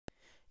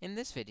In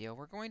this video,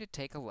 we're going to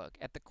take a look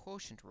at the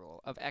quotient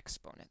rule of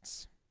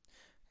exponents.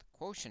 The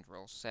quotient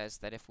rule says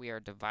that if we are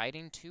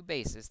dividing two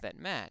bases that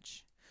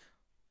match,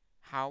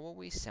 how will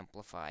we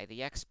simplify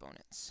the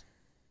exponents?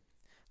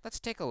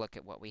 Let's take a look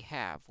at what we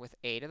have with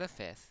a to the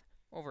fifth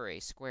over a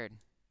squared.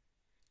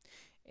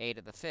 A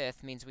to the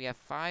fifth means we have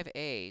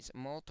 5a's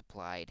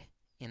multiplied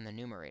in the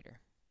numerator,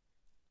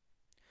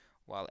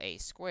 while a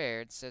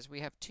squared says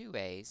we have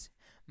 2a's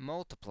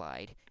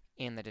multiplied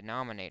in the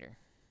denominator.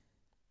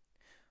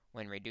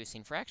 When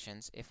reducing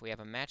fractions, if we have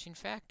a matching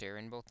factor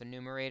in both the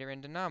numerator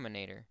and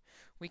denominator,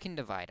 we can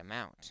divide them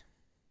out.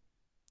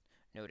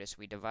 Notice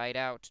we divide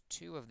out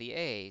 2 of the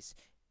a's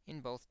in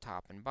both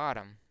top and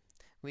bottom,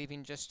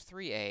 leaving just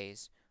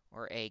 3a's,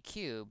 or a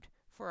cubed,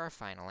 for our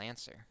final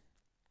answer.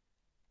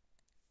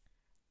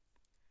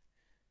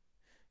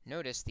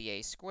 Notice the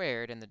a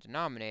squared in the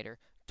denominator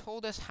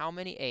told us how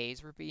many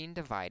a's were being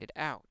divided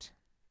out.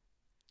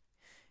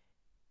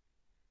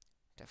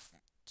 To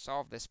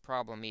solve this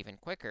problem even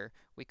quicker,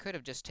 we could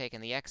have just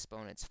taken the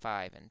exponents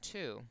 5 and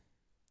 2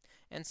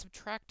 and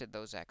subtracted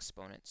those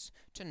exponents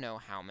to know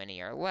how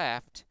many are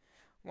left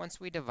once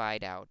we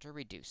divide out or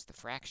reduce the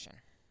fraction.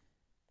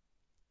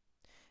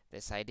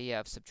 This idea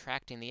of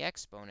subtracting the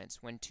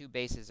exponents when two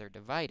bases are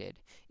divided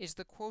is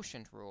the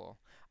quotient rule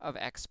of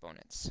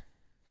exponents.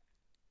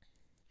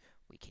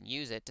 We can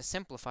use it to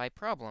simplify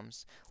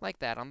problems like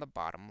that on the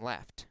bottom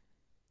left.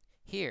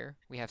 Here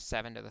we have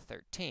 7 to the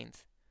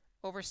 13th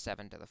over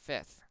 7 to the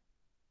 5th.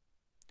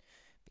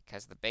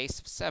 Because the base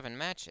of 7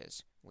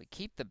 matches, we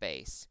keep the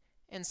base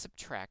and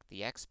subtract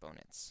the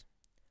exponents.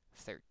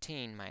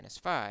 13 minus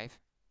 5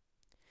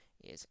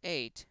 is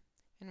 8,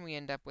 and we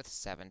end up with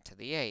 7 to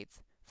the 8th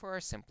for our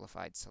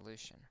simplified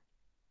solution.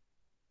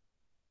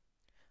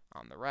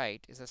 On the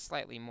right is a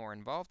slightly more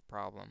involved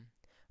problem,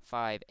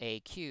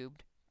 5a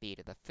cubed b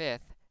to the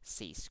 5th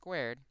c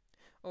squared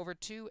over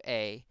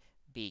 2a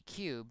b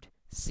cubed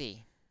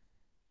c.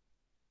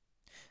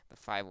 The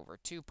 5 over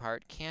 2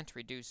 part can't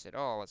reduce at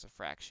all as a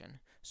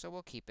fraction, so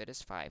we'll keep it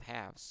as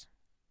 5/2.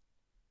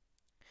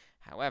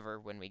 However,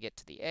 when we get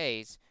to the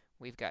a's,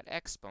 we've got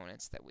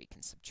exponents that we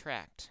can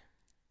subtract.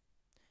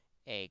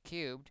 A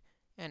cubed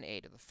and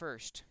a to the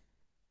first.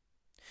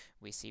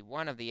 We see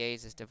one of the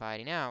a's is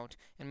dividing out,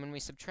 and when we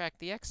subtract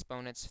the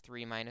exponents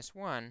 3 minus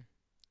 1,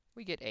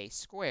 we get a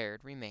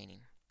squared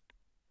remaining.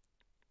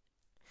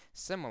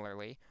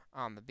 Similarly,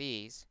 on the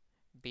b's,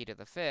 b to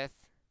the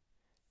 5th,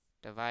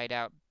 divide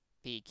out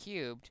b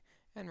cubed,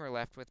 and we're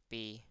left with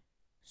b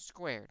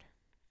squared,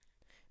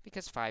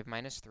 because 5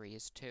 minus 3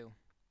 is 2.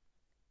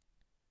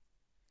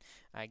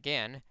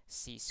 Again,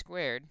 c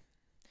squared,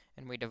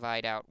 and we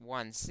divide out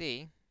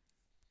 1c.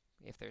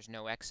 If there's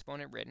no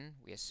exponent written,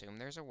 we assume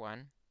there's a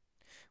 1.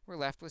 We're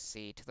left with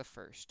c to the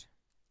first.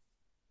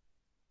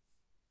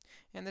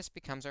 And this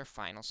becomes our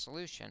final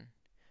solution,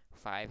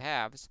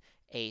 5/2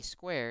 a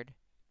squared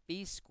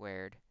b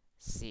squared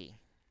c.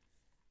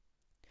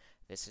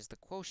 This is the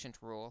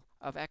quotient rule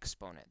of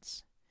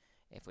exponents.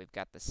 If we've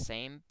got the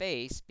same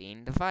base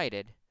being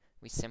divided,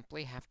 we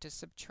simply have to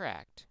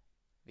subtract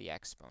the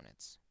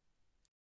exponents.